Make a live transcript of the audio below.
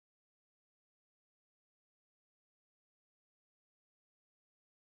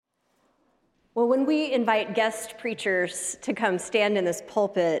Well, when we invite guest preachers to come stand in this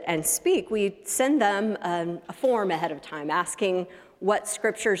pulpit and speak, we send them a form ahead of time asking what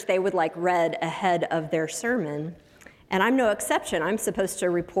scriptures they would like read ahead of their sermon. And I'm no exception. I'm supposed to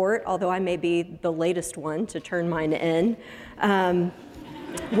report, although I may be the latest one to turn mine in,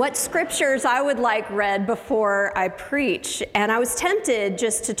 what scriptures I would like read before I preach. And I was tempted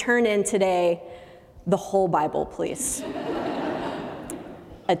just to turn in today the whole Bible, please.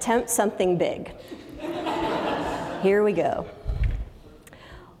 Attempt something big. Here we go.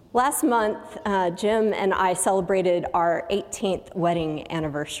 Last month, Jim and I celebrated our 18th wedding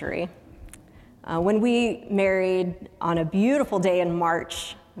anniversary. When we married on a beautiful day in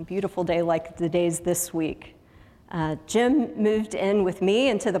March, a beautiful day like the days this week, Jim moved in with me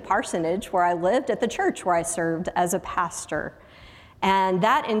into the parsonage where I lived at the church where I served as a pastor. And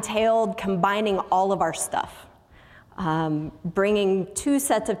that entailed combining all of our stuff. Bringing 2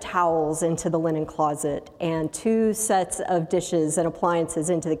 sets of towels into the linen closet and 2 sets of dishes and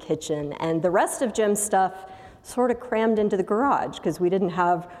appliances into the kitchen, and the rest of Jim's stuff sort of crammed into the garage because we didn't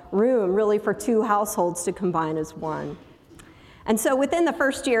have room really for 2 households to combine as one. And so within the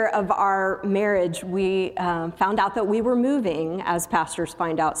first year of our marriage, we found out that we were moving, as pastors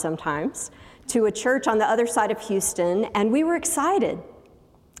find out sometimes, to a church on the other side of Houston, and we were excited.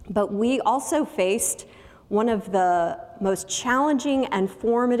 But we also faced one of the most challenging and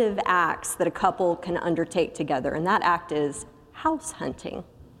formative acts that a couple can undertake together, and that act is house hunting.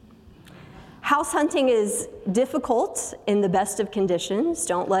 House hunting is difficult in the best of conditions.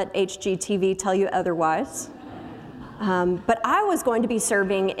 Don't let HGTV tell you otherwise. But I was going to be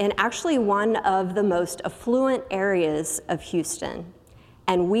serving in actually one of the most affluent areas of Houston,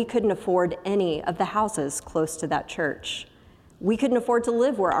 and we couldn't afford any of the houses close to that church. We couldn't afford to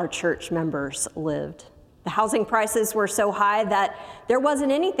live where our church members lived. The housing prices were so high that there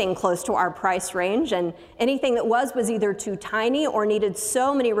wasn't anything close to our price range, and anything that was either too tiny or needed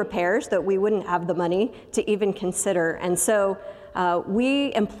so many repairs that we wouldn't have the money to even consider. And so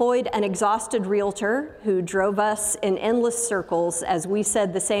we employed an exhausted realtor who drove us in endless circles as we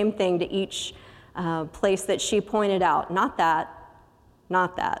said the same thing to each place that she pointed out. Not that,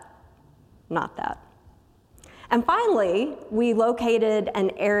 not that, not that. And finally, we located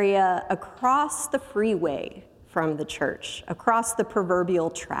an area across the freeway from the church, across the proverbial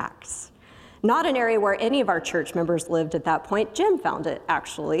tracks. Not an area where any of our church members lived at that point. Jim found it,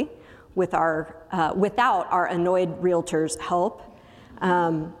 actually, without our annoyed realtor's help.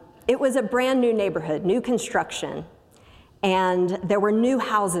 It was a brand new neighborhood, new construction, and there were new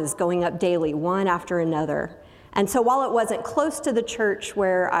houses going up daily, one after another. And so while it wasn't close to the church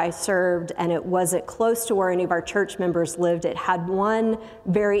where I served and it wasn't close to where any of our church members lived, it had one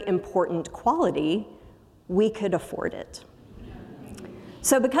very important quality: we could afford it.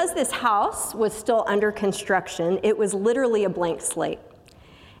 So because this house was still under construction, it was literally a blank slate.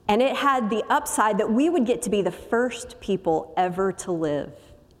 And it had the upside that we would get to be the first people ever to live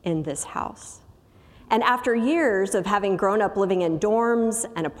in this house. And after years of having grown up living in dorms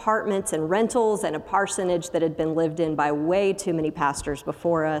and apartments and rentals and a parsonage that had been lived in by way too many pastors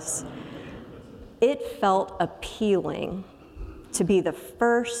before us, it felt appealing to be the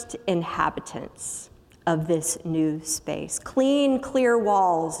first inhabitants of this new space. Clean, clear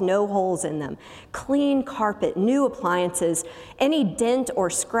walls, no holes in them. Clean carpet, new appliances. Any dent or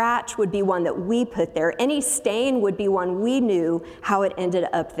scratch would be one that we put there. Any stain would be one we knew how it ended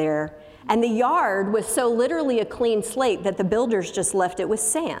up there. And the yard was so literally a clean slate that the builders just left it with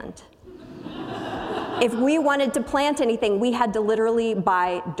sand. If we wanted to plant anything, we had to literally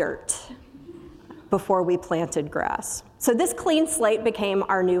buy dirt before we planted grass. So this clean slate became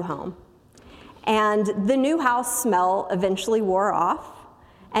our new home. And the new house smell eventually wore off,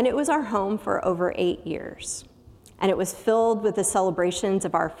 and it was our home for over 8 years. And it was filled with the celebrations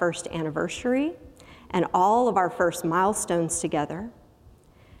of our first anniversary and all of our first milestones together.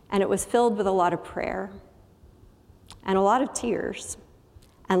 And it was filled with a lot of prayer and a lot of tears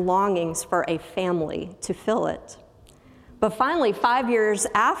and longings for a family to fill it. But finally, 5 years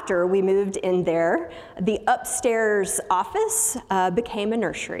after we moved in there, the upstairs office became a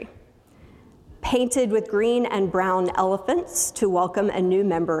nursery, painted with green and brown elephants to welcome a new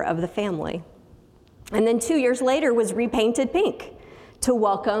member of the family. And then 2 years later was repainted pink to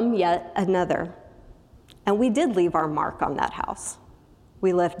welcome yet another. And we did leave our mark on that house.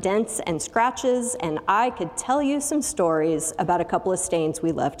 We left dents and scratches, and I could tell you some stories about a couple of stains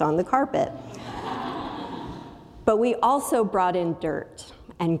we left on the carpet. But we also brought in dirt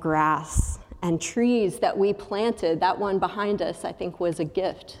and grass and trees that we planted. That one behind us, I think, was a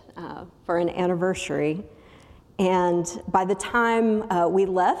gift for an anniversary. And by the time we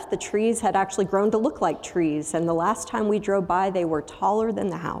left, the trees had actually grown to look like trees. And the last time we drove by, they were taller than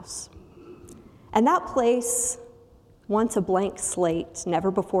the house. And that place, once a blank slate, never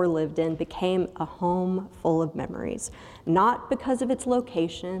before lived in, became a home full of memories. Not because of its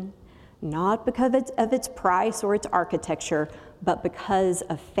location, not because of its price or its architecture, but because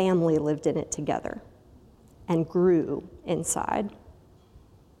a family lived in it together and grew inside.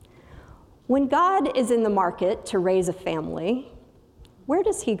 When God is in the market to raise a family, where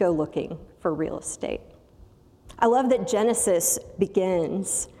does he go looking for real estate? I love that Genesis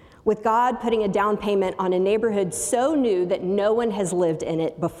begins with God putting a down payment on a neighborhood so new that no one has lived in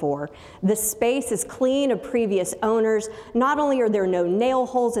it before. The space is clean of previous owners. Not only are there no nail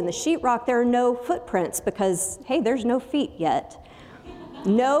holes in the sheetrock, there are no footprints because, hey, there's no feet yet.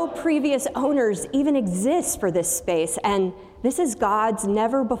 No previous owners even exist for this space, and this is God's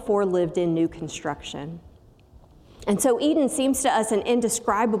never-before-lived-in new construction. And so Eden seems to us an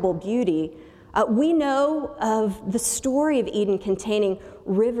indescribable beauty. We know of the story of Eden containing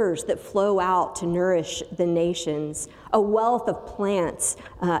rivers that flow out to nourish the nations, a wealth of plants,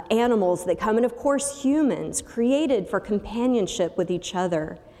 animals that come, and of course humans created for companionship with each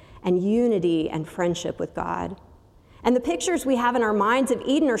other and unity and friendship with God. And the pictures we have in our minds of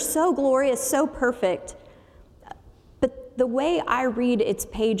Eden are so glorious, so perfect. But the way I read its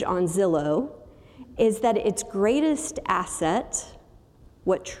page on Zillow is that its greatest asset,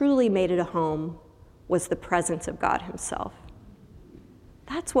 what truly made it a home, was the presence of God himself.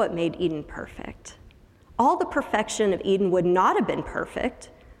 That's what made Eden perfect. All the perfection of Eden would not have been perfect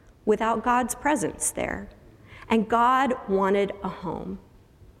without God's presence there. And God wanted a home,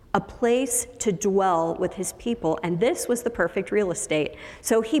 a place to dwell with his people, and this was the perfect real estate.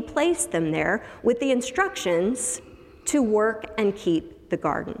 So he placed them there with the instructions to work and keep the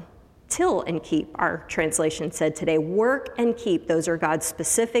garden. Till and keep, our translation said today. Work and keep, those are God's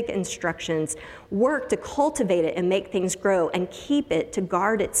specific instructions. Work to cultivate it and make things grow, and keep it to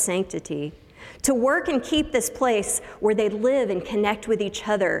guard its sanctity. To work and keep this place where they live and connect with each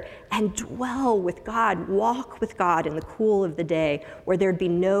other and dwell with God, walk with God in the cool of the day, where there'd be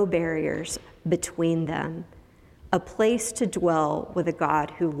no barriers between them. A place to dwell with a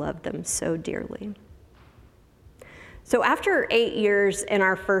God who loved them so dearly. So after 8 years in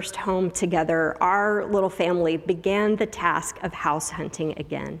our first home together, our little family began the task of house hunting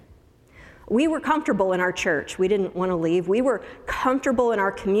again. We were comfortable in our church. We didn't want to leave. We were comfortable in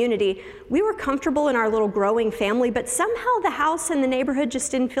our community. We were comfortable in our little growing family, but somehow the house and the neighborhood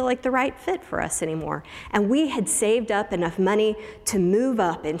just didn't feel like the right fit for us anymore. And we had saved up enough money to move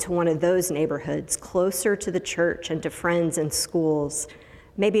up into one of those neighborhoods, closer to the church and to friends and schools,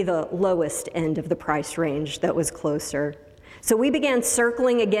 maybe the lowest end of the price range that was closer. So we began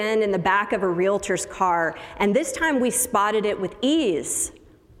circling again in the back of a realtor's car, and this time we spotted it with ease.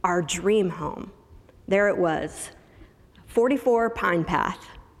 Our dream home. There it was, 44 Pine Path.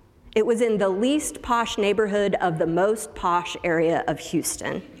 It was in the least posh neighborhood of the most posh area of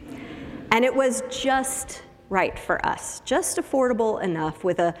Houston. And it was just right for us, just affordable enough,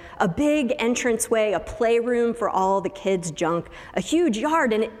 with a big entranceway, a playroom for all the kids' junk, a huge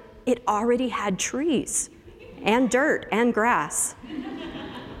yard, and it already had trees and dirt and grass.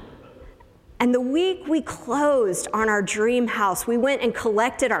 And the week we closed on our dream house, we went and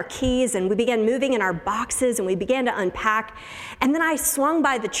collected our keys, and we began moving in our boxes, and we began to unpack. And then I swung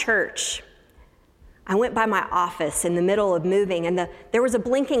by the church. I went by my office in the middle of moving, and there was a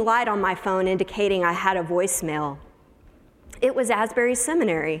blinking light on my phone indicating I had a voicemail. It was Asbury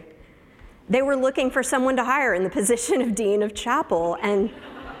Seminary. They were looking for someone to hire in the position of dean of chapel, and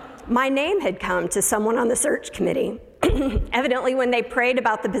my name had come to someone on the search committee. Evidently, when they prayed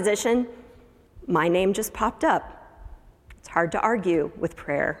about the position, my name just popped up. It's hard to argue with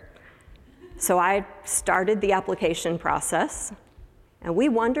prayer. So I started the application process, and we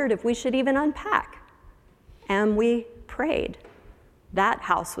wondered if we should even unpack. And we prayed. That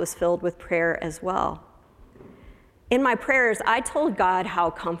house was filled with prayer as well. In my prayers, I told God how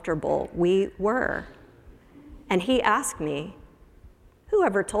comfortable we were. And he asked me,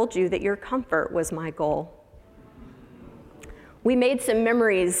 "Whoever told you that your comfort was my goal?" We made some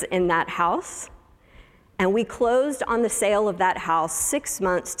memories in that house, and we closed on the sale of that house 6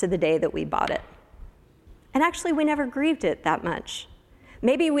 months to the day that we bought it. And actually, we never grieved it that much.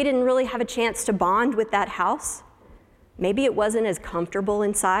 Maybe we didn't really have a chance to bond with that house. Maybe it wasn't as comfortable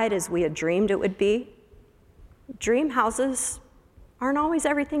inside as we had dreamed it would be. Dream houses aren't always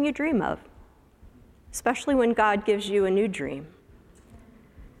everything you dream of, especially when God gives you a new dream.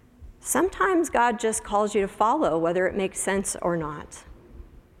 Sometimes God just calls you to follow, whether it makes sense or not.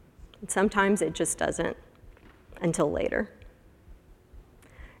 And sometimes it just doesn't. until later.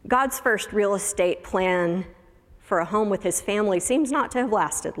 God's first real estate plan for a home with his family seems not to have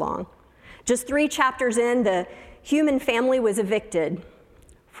lasted long. Just 3 chapters in, the human family was evicted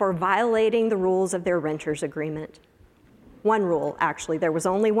for violating the rules of their renter's agreement. One rule, actually. There was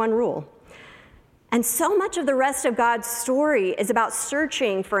only one rule. And so much of the rest of God's story is about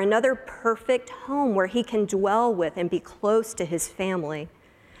searching for another perfect home where he can dwell with and be close to his family,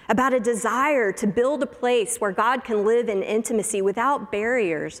 about a desire to build a place where God can live in intimacy without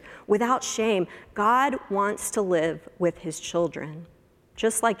barriers, without shame. God wants to live with his children,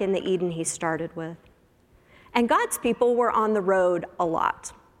 just like in the Eden he started with. And God's people were on the road a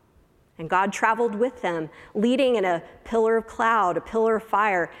lot. And God traveled with them, leading in a pillar of cloud, a pillar of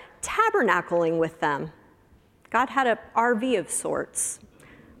fire, tabernacling with them. God had an RV of sorts,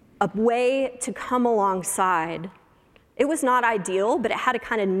 a way to come alongside. It was not ideal, but it had a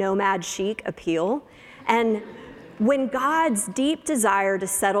kind of nomad chic appeal. And when God's deep desire to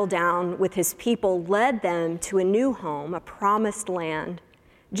settle down with his people led them to a new home, a promised land,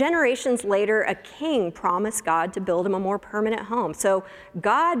 generations later, a king promised God to build him a more permanent home. So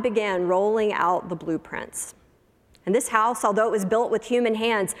God began rolling out the blueprints. And this house, although it was built with human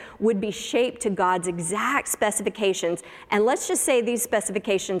hands, would be shaped to God's exact specifications. And let's just say these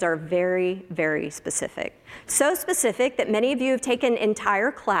specifications are very, very specific. So specific that many of you have taken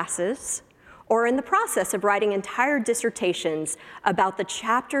entire classes or in the process of writing entire dissertations about the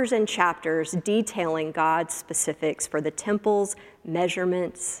chapters and chapters detailing God's specifics for the temple's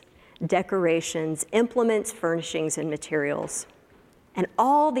measurements, decorations, implements, furnishings, and materials, and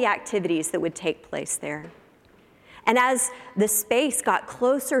all the activities that would take place there. And as the space got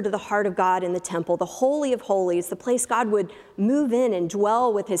closer to the heart of God in the temple, the Holy of Holies, the place God would move in and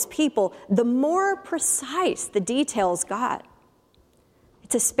dwell with his people, the more precise the details got.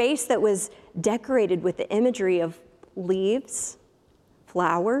 It's a space that was decorated with the imagery of leaves,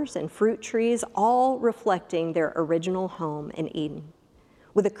 flowers, and fruit trees, all reflecting their original home in Eden,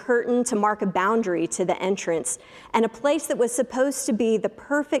 with a curtain to mark a boundary to the entrance, and a place that was supposed to be the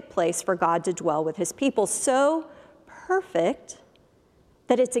perfect place for God to dwell with his people, so perfect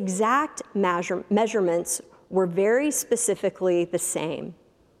that its exact measurements were very specifically the same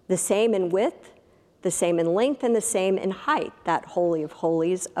in width, the same in length, and the same in height, that Holy of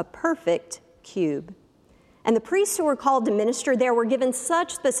Holies, a perfect cube. And the priests who were called to minister there were given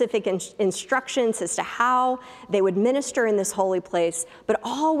such specific instructions as to how they would minister in this holy place, but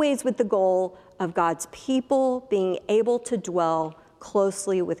always with the goal of God's people being able to dwell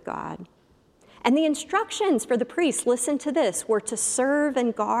closely with God. And the instructions for the priests, listen to this, were to serve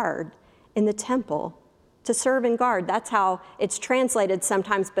and guard in the temple. To serve and guard, that's how it's translated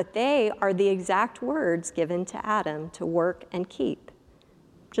sometimes, but they are the exact words given to Adam, to work and keep,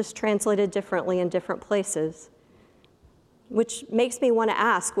 just translated differently in different places. Which makes me want to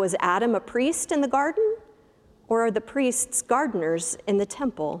ask, was Adam a priest in the garden, or are the priests gardeners in the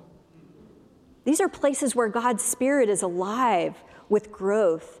temple? These are places where God's Spirit is alive with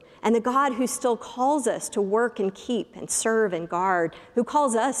growth, and the God who still calls us to work and keep and serve and guard, who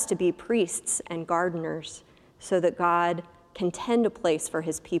calls us to be priests and gardeners so that God can tend a place for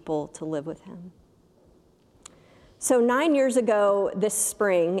his people to live with him. So 9 years ago this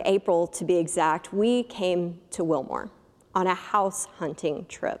spring, April to be exact, we came to Wilmore on a house hunting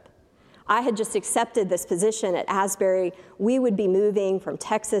trip. I had just accepted this position at Asbury. We would be moving from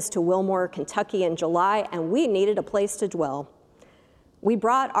Texas to Wilmore, Kentucky in July, and we needed a place to dwell. We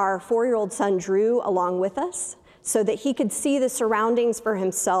brought our 4-year-old son, Drew, along with us so that he could see the surroundings for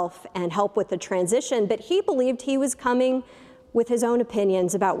himself and help with the transition, but he believed he was coming with his own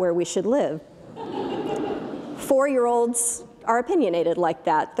opinions about where we should live. 4-year-olds are opinionated like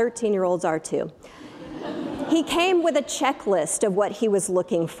that. 13-year-olds are too. He came with a checklist of what he was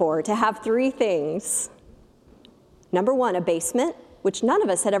looking for, to have 3 things. Number 1, a basement, which none of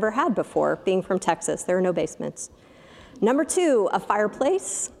us had ever had before, being from Texas. There are no basements. Number 2, a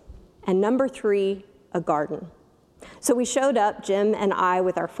fireplace. And number 3, a garden. So we showed up, Jim and I,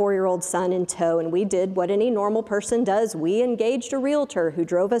 with our 4-year-old son in tow, and we did what any normal person does. We engaged a realtor who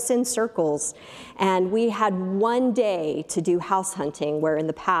drove us in circles, and we had 1 day to do house hunting, where in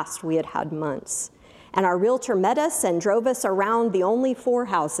the past we had had months. And our realtor met us and drove us around the only 4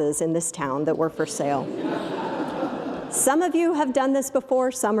 houses in this town that were for sale. Some of you have done this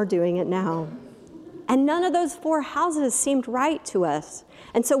before, some are doing it now. And none of those 4 houses seemed right to us.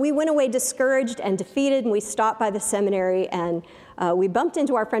 And so we went away discouraged and defeated, and we stopped by the seminary, and we bumped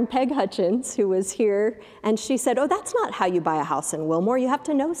into our friend Peg Hutchins, who was here, and she said, "Oh, that's not how you buy a house in Wilmore. You have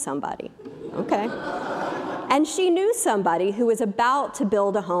to know somebody." Okay. And she knew somebody who was about to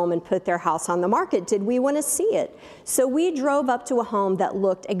build a home and put their house on the market. Did we want to see it? So we drove up to a home that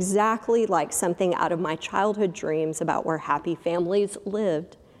looked exactly like something out of my childhood dreams about where happy families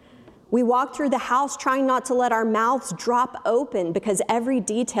lived. We walked through the house trying not to let our mouths drop open because every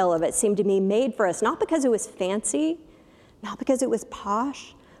detail of it seemed to be made for us, not because it was fancy, not because it was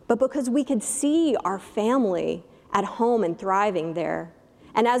posh, but because we could see our family at home and thriving there.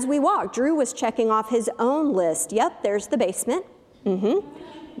 And as we walked, Drew was checking off his own list. Yep, there's the basement.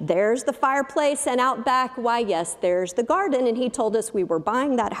 There's the fireplace, and out back, why, yes, there's the garden. And he told us we were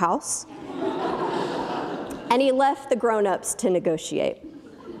buying that house. And he left the grown-ups to negotiate.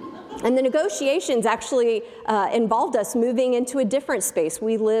 And the negotiations actually involved us moving into a different space.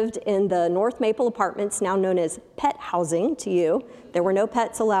 We lived in the North Maple Apartments, now known as pet housing to you. There were no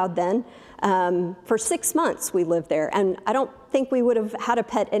pets allowed then. For 6 months we lived there. And I don't think we would have had a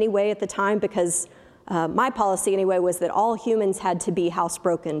pet anyway at the time because my policy anyway was that all humans had to be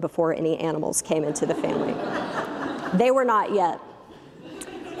housebroken before any animals came into the family. They were not yet.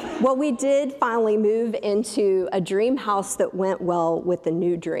 Well, we did finally move into a dream house that went well with the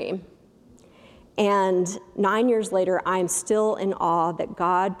new dream. And 9 years later, I'm still in awe that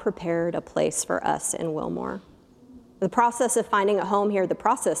God prepared a place for us in Wilmore. The process of finding a home here, the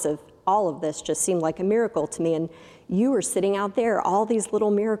process of all of this just seemed like a miracle to me. And you were sitting out there, all these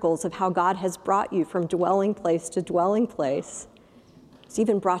little miracles of how God has brought you from dwelling place to dwelling place. He's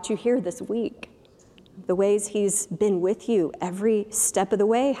even brought you here this week. The ways he's been with you every step of the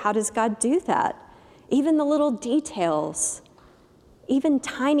way. How does God do that? Even the little details, even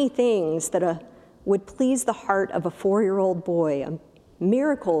tiny things that would please the heart of a 4-year-old boy,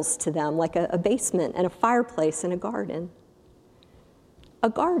 miracles to them, like a basement and a fireplace and a garden. A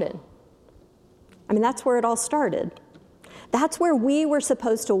garden. I mean, that's where it all started. That's where we were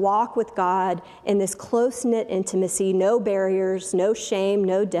supposed to walk with God in this close-knit intimacy, no barriers, no shame,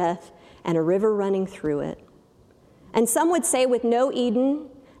 no death, and a river running through it. And some would say with no Eden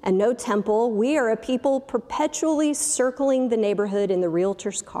and no temple, we are a people perpetually circling the neighborhood in the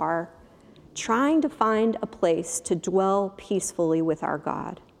realtor's car, trying to find a place to dwell peacefully with our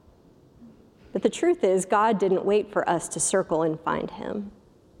God. But the truth is, God didn't wait for us to circle and find him.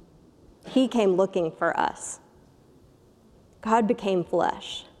 He came looking for us. God became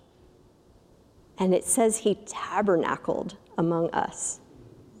flesh. And it says he tabernacled among us.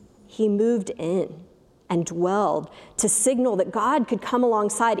 He moved in and dwelled to signal that God could come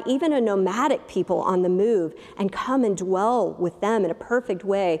alongside even a nomadic people on the move and come and dwell with them in a perfect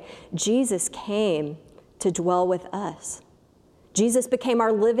way. Jesus came to dwell with us. Jesus became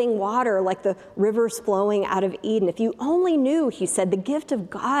our living water like the rivers flowing out of Eden. If you only knew, he said, the gift of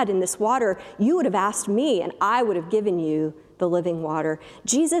God in this water, you would have asked me and I would have given you the living water.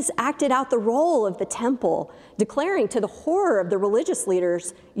 Jesus acted out the role of the temple, declaring to the horror of the religious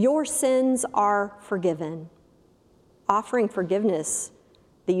leaders, your sins are forgiven, offering forgiveness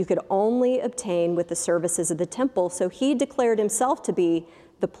that you could only obtain with the services of the temple. So he declared himself to be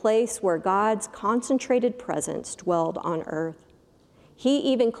the place where God's concentrated presence dwelled on earth. He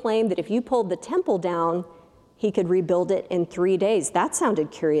even claimed that if you pulled the temple down, he could rebuild it in 3 days. That sounded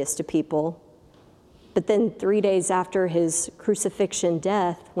curious to people. But then 3 days after his crucifixion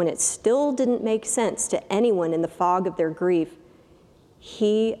death, when it still didn't make sense to anyone in the fog of their grief,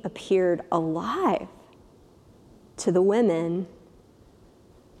 he appeared alive to the women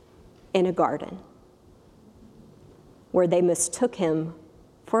in a garden where they mistook him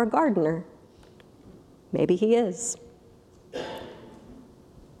for a gardener. Maybe he is.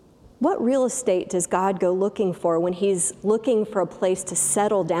 What real estate does God go looking for when he's looking for a place to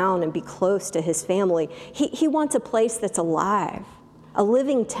settle down and be close to his family? He wants a place that's alive, a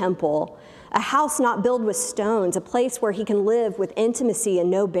living temple, a house not built with stones, a place where he can live with intimacy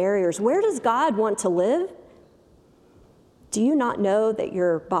and no barriers. Where does God want to live? Do you not know that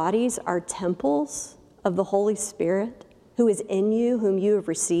your bodies are temples of the Holy Spirit who is in you, whom you have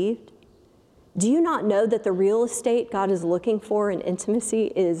received? Do you not know that the real estate God is looking for in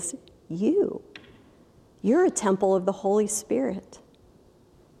intimacy is you? You're a temple of the Holy Spirit.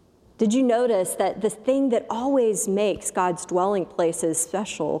 Did you notice that the thing that always makes God's dwelling places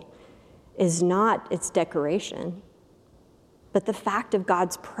special is not its decoration, but the fact of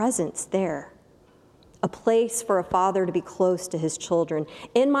God's presence there? A place for a father to be close to his children.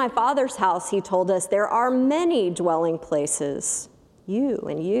 In my Father's house, he told us, there are many dwelling places. You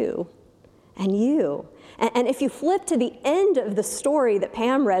and you and you. And if you flip to the end of the story that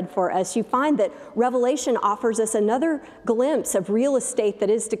Pam read for us, you find that Revelation offers us another glimpse of real estate that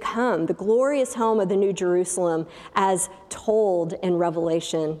is to come, the glorious home of the New Jerusalem as told in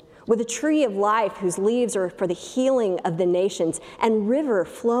Revelation. with a tree of life whose leaves are for the healing of the nations, and river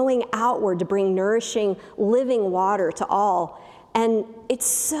flowing outward to bring nourishing, living water to all. And it's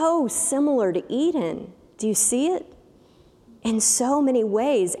so similar to Eden. Do you see it? In so many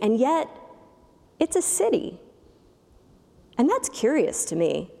ways, and yet it's a city. And that's curious to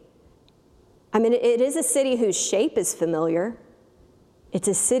me. I mean, it is a city whose shape is familiar. It's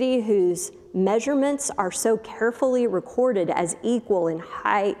a city whose measurements are so carefully recorded as equal in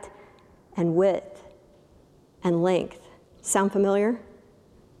height and width and length. Sound familiar?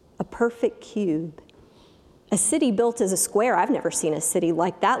 A perfect cube. A city built as a square. I've never seen a city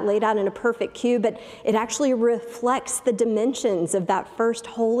like that laid out in a perfect cube, but it actually reflects the dimensions of that first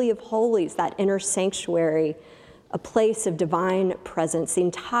Holy of Holies, that inner sanctuary, a place of divine presence. The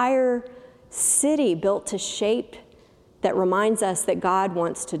entire city built to shape that reminds us that God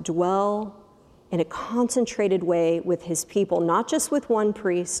wants to dwell in a concentrated way with his people, not just with one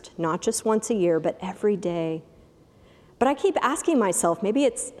priest, not just once a year, but every day. But I keep asking myself, maybe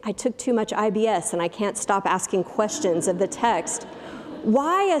I took too much IBS and I can't stop asking questions of the text.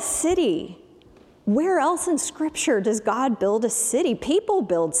 Why a city? Where else in Scripture does God build a city? People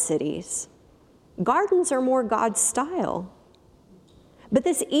build cities. Gardens are more God's style. But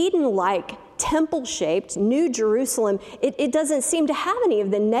this Eden-like, temple-shaped New Jerusalem, it doesn't seem to have any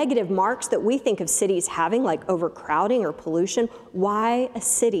of the negative marks that we think of cities having, like overcrowding or pollution. Why a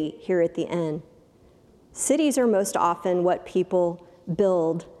city here at the end? Cities are most often what people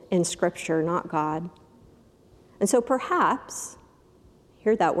build in Scripture, not God. And so perhaps,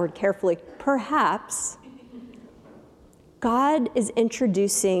 hear that word carefully, perhaps God is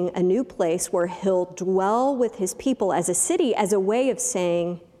introducing a new place where he'll dwell with his people as a city, as a way of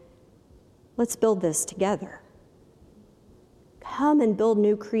saying, let's build this together. Come and build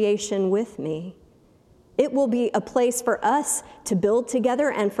new creation with me. It will be a place for us to build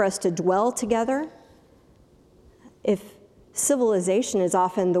together and for us to dwell together. If civilization is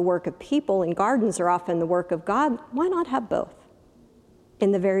often the work of people and gardens are often the work of God, why not have both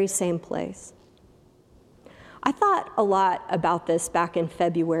in the very same place? I thought a lot about this back in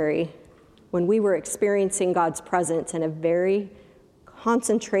February when we were experiencing God's presence in a very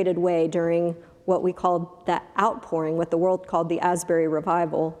concentrated way during what we called the outpouring, what the world called the Asbury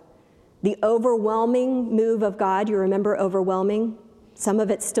Revival. The overwhelming move of God, you remember overwhelming? Some of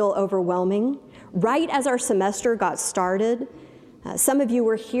it's still overwhelming. Right as our semester got started, some of you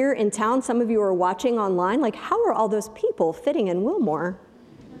were here in town, some of you were watching online, like how are all those people fitting in Wilmore?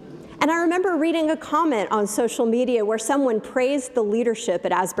 And I remember reading a comment on social media where someone praised the leadership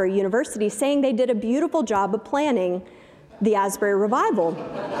at Asbury University, saying they did a beautiful job of planning the Asbury Revival.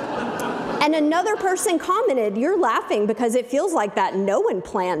 And another person commented, you're laughing because it feels like that no one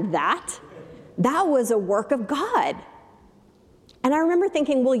planned that. That was a work of God. And I remember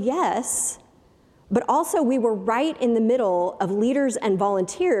thinking, well, yes, but also we were right in the middle of leaders and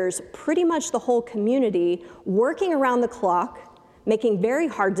volunteers, pretty much the whole community, working around the clock, making very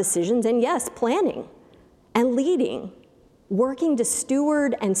hard decisions, and yes, planning and leading, working to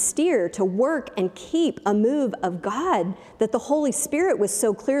steward and steer, to work and keep a move of God that the Holy Spirit was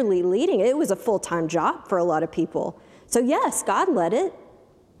so clearly leading. It was a full-time job for a lot of people. So yes, God led it.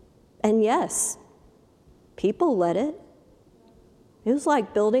 And yes, people led it. It was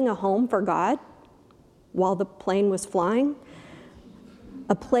like building a home for God while the plane was flying.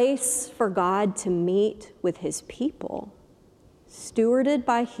 A place for God to meet with his people, stewarded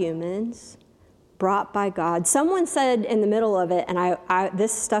by humans, brought by God. Someone said in the middle of it, and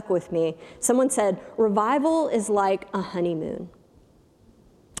this stuck with me, someone said, revival is like a honeymoon.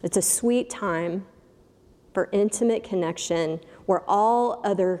 It's a sweet time for intimate connection where all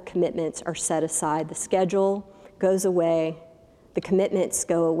other commitments are set aside. The schedule goes away. The commitments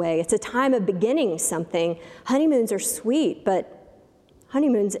go away. It's a time of beginning something. Honeymoons are sweet, but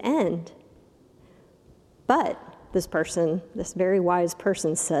honeymoons end. But this very wise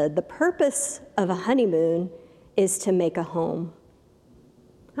person said, the purpose of a honeymoon is to make a home.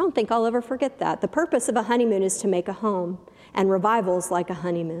 I don't think I'll ever forget that. The purpose of a honeymoon is to make a home, and revival is like a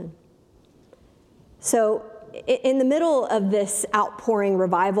honeymoon. So in the middle of this outpouring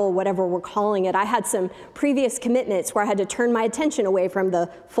revival, whatever we're calling it, I had some previous commitments where I had to turn my attention away from the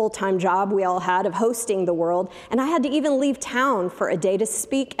full-time job we all had of hosting the world. And I had to even leave town for a day to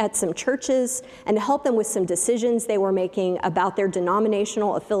speak at some churches and to help them with some decisions they were making about their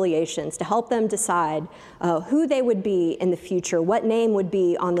denominational affiliations, to help them decide who they would be in the future, what name would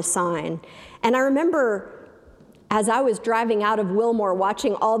be on the sign. And I remember as I was driving out of Wilmore,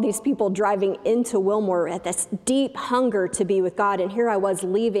 watching all these people driving into Wilmore at this deep hunger to be with God, and here I was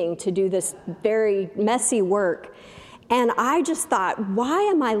leaving to do this very messy work. And I just thought, why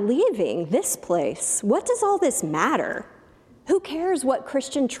am I leaving this place? What does all this matter? Who cares what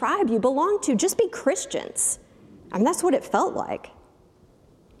Christian tribe you belong to? Just be Christians. I mean, that's what it felt like.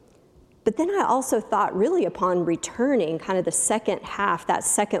 But then I also thought, really, upon returning, kind of the second half, that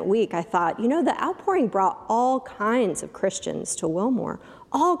second week, I thought, the outpouring brought all kinds of Christians to Wilmore,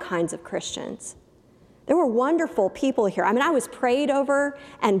 all kinds of Christians. There were wonderful people here. I mean, I was prayed over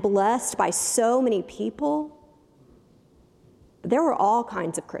and blessed by so many people. But there were all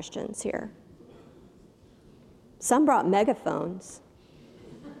kinds of Christians here. Some brought megaphones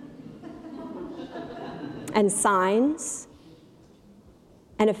and signs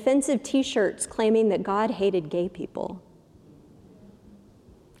and offensive t-shirts claiming that God hated gay people.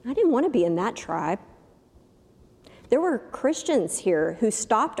 I didn't want to be in that tribe. There were Christians here who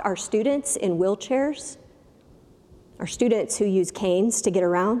stopped our students in wheelchairs, our students who use canes to get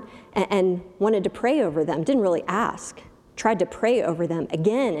around, and wanted to pray over them, didn't really ask, tried to pray over them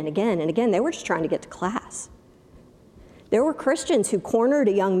again and again and again. They were just trying to get to class. There were Christians who cornered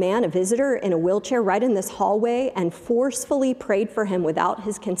a young man, a visitor, in a wheelchair right in this hallway and forcefully prayed for him without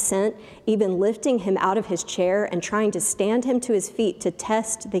his consent, even lifting him out of his chair and trying to stand him to his feet to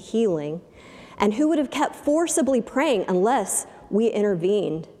test the healing, and who would have kept forcibly praying unless we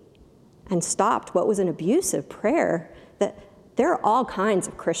intervened and stopped what was an abusive prayer. That there are all kinds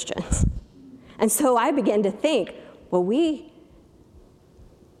of Christians. And so I began to think, well, we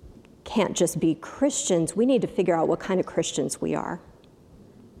can't just be Christians. We need to figure out what kind of Christians we are.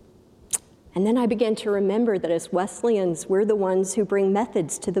 And then I began to remember that as Wesleyans, we're the ones who bring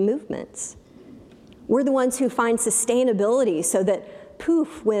methods to the movements. We're the ones who find sustainability so that,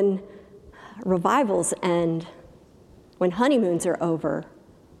 poof, when revivals end, when honeymoons are over,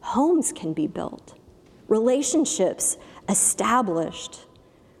 homes can be built, relationships established.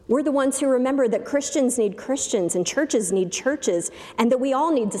 We're the ones who remember that Christians need Christians and churches need churches, and that we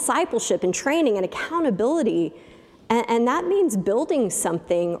all need discipleship and training and accountability. And that means building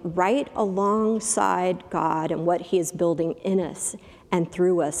something right alongside God and what He is building in us and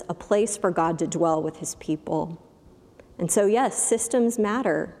through us, a place for God to dwell with His people. And so, yes, systems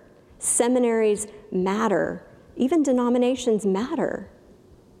matter. Seminaries matter. Even denominations matter.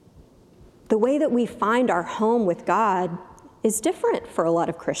 The way that we find our home with God is different for a lot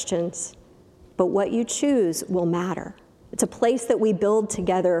of Christians, but what you choose will matter. It's a place that we build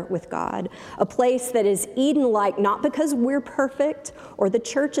together with God, a place that is Eden-like, not because we're perfect or the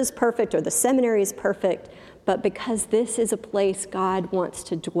church is perfect or the seminary is perfect, but because this is a place God wants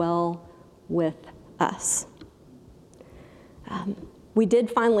to dwell with us. We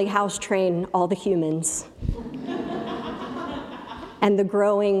did finally house train all the humans. And the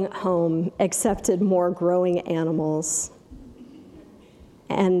growing home accepted more growing animals.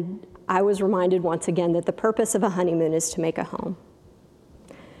 And I was reminded once again that the purpose of a honeymoon is to make a home.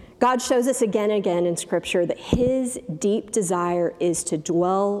 God shows us again and again in Scripture that His deep desire is to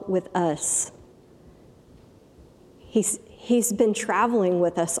dwell with us. He's been traveling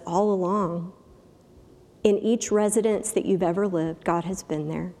with us all along. In each residence that you've ever lived, God has been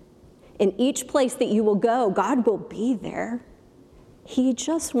there. In each place that you will go, God will be there. He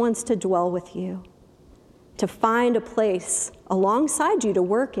just wants to dwell with you, to find a place alongside you to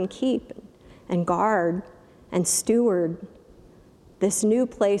work and keep and guard and steward this new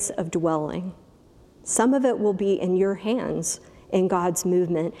place of dwelling. Some of it will be in your hands in God's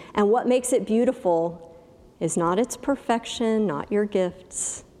movement. And what makes it beautiful is not its perfection, not your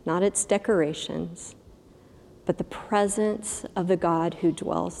gifts, not its decorations, but the presence of the God who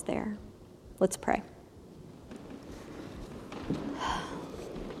dwells there. Let's pray.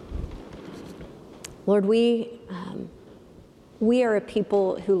 Lord, we are a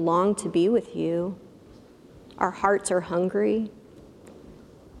people who long to be with you. Our hearts are hungry,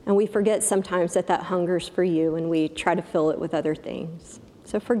 and we forget sometimes that hunger's for you, and we try to fill it with other things.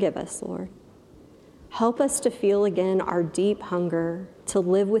 So forgive us, Lord. Help us to feel again our deep hunger to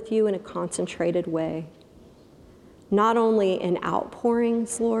live with you in a concentrated way. Not only in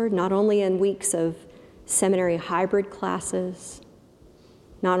outpourings, Lord, not only in weeks of seminary hybrid classes,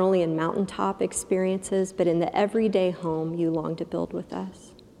 not only in mountaintop experiences, but in the everyday home you long to build with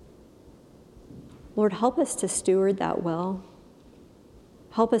us. Lord, help us to steward that well.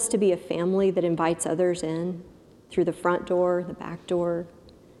 Help us to be a family that invites others in through the front door, the back door,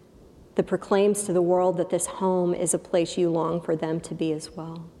 that proclaims to the world that this home is a place you long for them to be as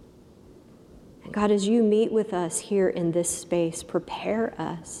well. And God, as you meet with us here in this space, prepare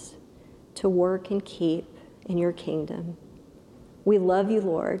us to work and keep in your kingdom. We love you,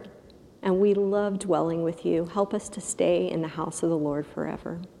 Lord, and we love dwelling with you. Help us to stay in the house of the Lord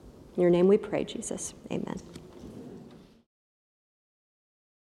forever. In your name we pray, Jesus. Amen.